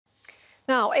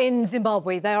Now, in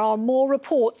Zimbabwe, there are more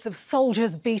reports of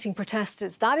soldiers beating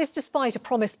protesters. That is despite a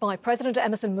promise by President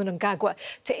Emmerson Mnangagwa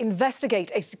to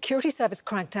investigate a security service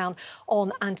crackdown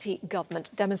on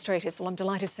anti-government demonstrators. Well, I'm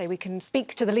delighted to say we can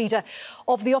speak to the leader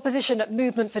of the opposition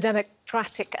movement for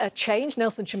democratic change,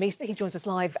 Nelson Chamisa. He joins us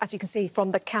live, as you can see,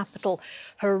 from the capital,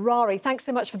 Harare. Thanks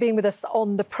so much for being with us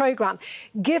on the programme.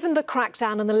 Given the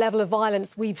crackdown and the level of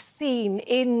violence we've seen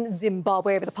in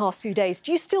Zimbabwe over the past few days,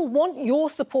 do you still want your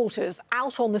supporters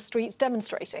out on the streets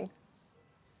demonstrating?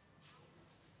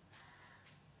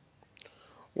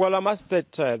 Well, I must say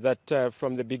that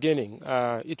from the beginning,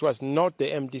 it was not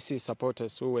the MDC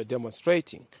supporters who were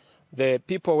demonstrating. The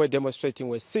people who were demonstrating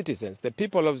were citizens, the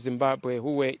people of Zimbabwe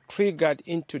who were triggered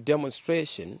into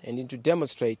demonstration and into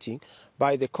demonstrating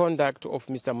by the conduct of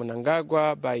Mr.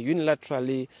 Mnangagwa, by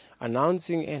unilaterally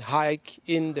announcing a hike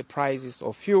in the prices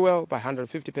of fuel by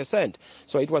 150%.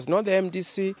 So it was not the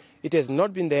MDC, it has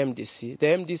not been the MDC. The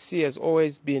MDC has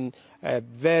always been a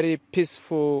very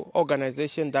peaceful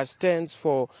organization that stands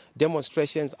for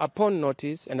demonstrations upon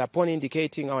notice and upon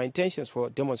indicating our intentions for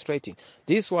demonstrating.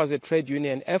 This was a trade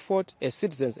union effort, a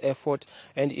citizens' effort,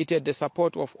 and it had the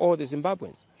support of all the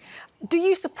Zimbabweans. Do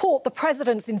you support the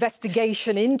president's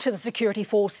investigation into the security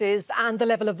forces and the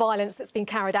level of violence that's been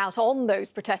carried out on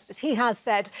those protesters? He has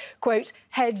said, quote,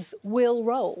 heads will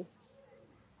roll.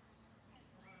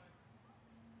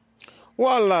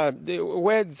 Well, the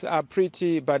words are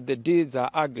pretty, but the deeds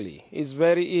are ugly. It's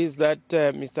very easy that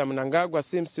Mr. Mnangagwa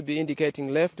seems to be indicating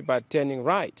left, but turning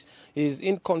right. He's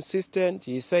inconsistent.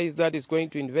 He says that he's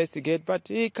going to investigate, but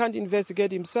he can't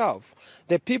investigate himself.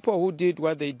 The people who did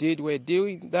what they did were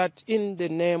doing that in the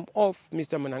name of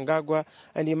Mr. Mnangagwa,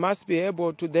 and he must be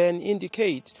able to then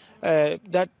indicate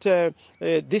that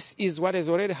this is what has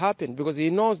already happened, because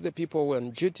he knows the people were on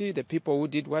duty, the people who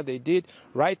did what they did.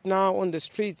 Right now on the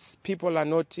streets, people are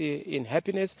not in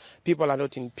happiness, people are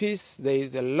not in peace. There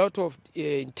is a lot of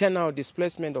internal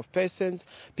displacement of persons.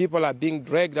 People are being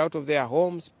dragged out of their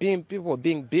homes, people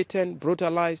being beaten,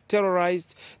 brutalized,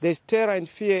 terrorized. There's terror and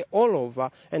fear all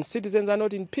over, and citizens are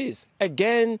not in peace.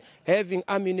 Again, having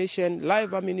ammunition,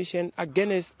 live ammunition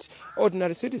against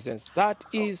ordinary citizens. That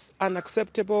is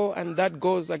unacceptable, and that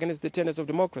goes against the tenets of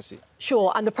democracy.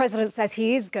 Sure, and the president says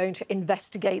he is going to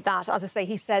investigate that. As I say,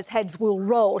 he says heads will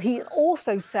roll. He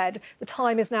also said the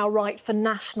time is now right for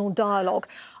national dialogue.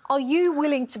 Are you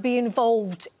willing to be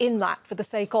involved in that for the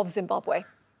sake of Zimbabwe?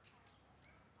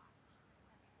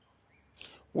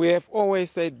 We have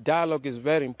always said dialogue is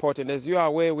very important. As you are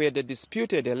aware, we had a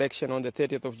disputed election on the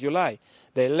 30th of July.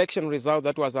 The election result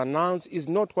that was announced is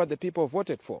not what the people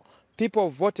voted for. People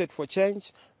voted for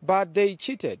change, but they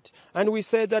cheated. And we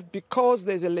said that because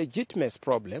there's a legitimate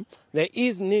problem, there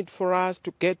is need for us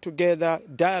to get together,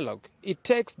 dialogue. It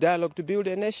takes dialogue to build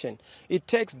a nation. It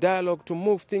takes dialogue to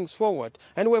move things forward.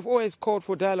 And we've always called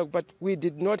for dialogue, but we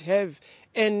did not have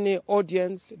any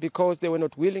audience because they were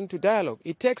not willing to dialogue.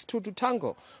 It takes two to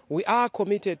tango. We are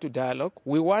committed to dialogue.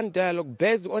 We want dialogue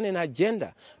based on an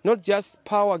agenda, not just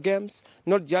power games,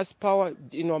 not just power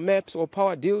maps or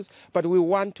power deals, but we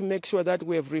want to make sure that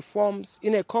we have reforms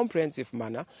in a comprehensive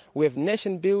manner. We have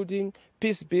nation building,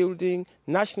 peace building,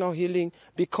 national healing,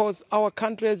 because our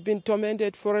country has been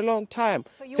tormented for a long time.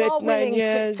 So you are willing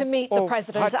to meet the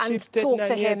president and talk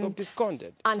to him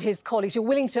and his colleagues. You're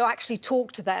willing to actually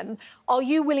talk to them. Are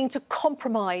you willing to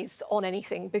compromise on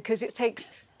anything? Because it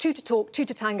takes two to talk, two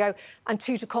to tango, and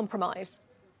two to compromise.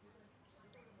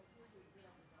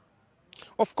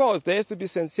 Of course, there has to be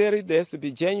sincerity, there has to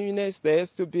be genuineness, there has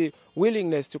to be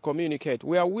willingness to communicate.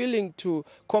 We are willing to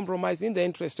compromise in the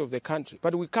interest of the country,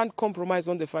 but we can't compromise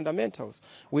on the fundamentals.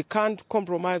 We can't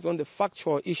compromise on the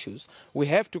factual issues. We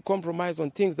have to compromise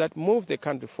on things that move the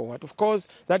country forward. Of course,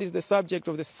 that is the subject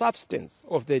of the substance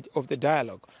of the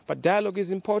dialogue. But dialogue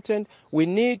is important. We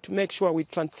need to make sure we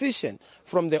transition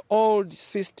from the old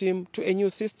system to a new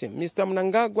system. Mr.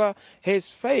 Mnangagwa has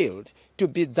failed to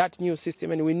be that new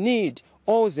system, and we need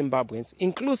all Zimbabweans,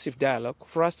 inclusive dialogue,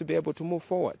 for us to be able to move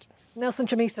forward. Nelson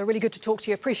Chamisa, really good to talk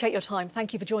to you. Appreciate your time.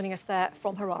 Thank you for joining us there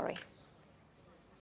from Harare.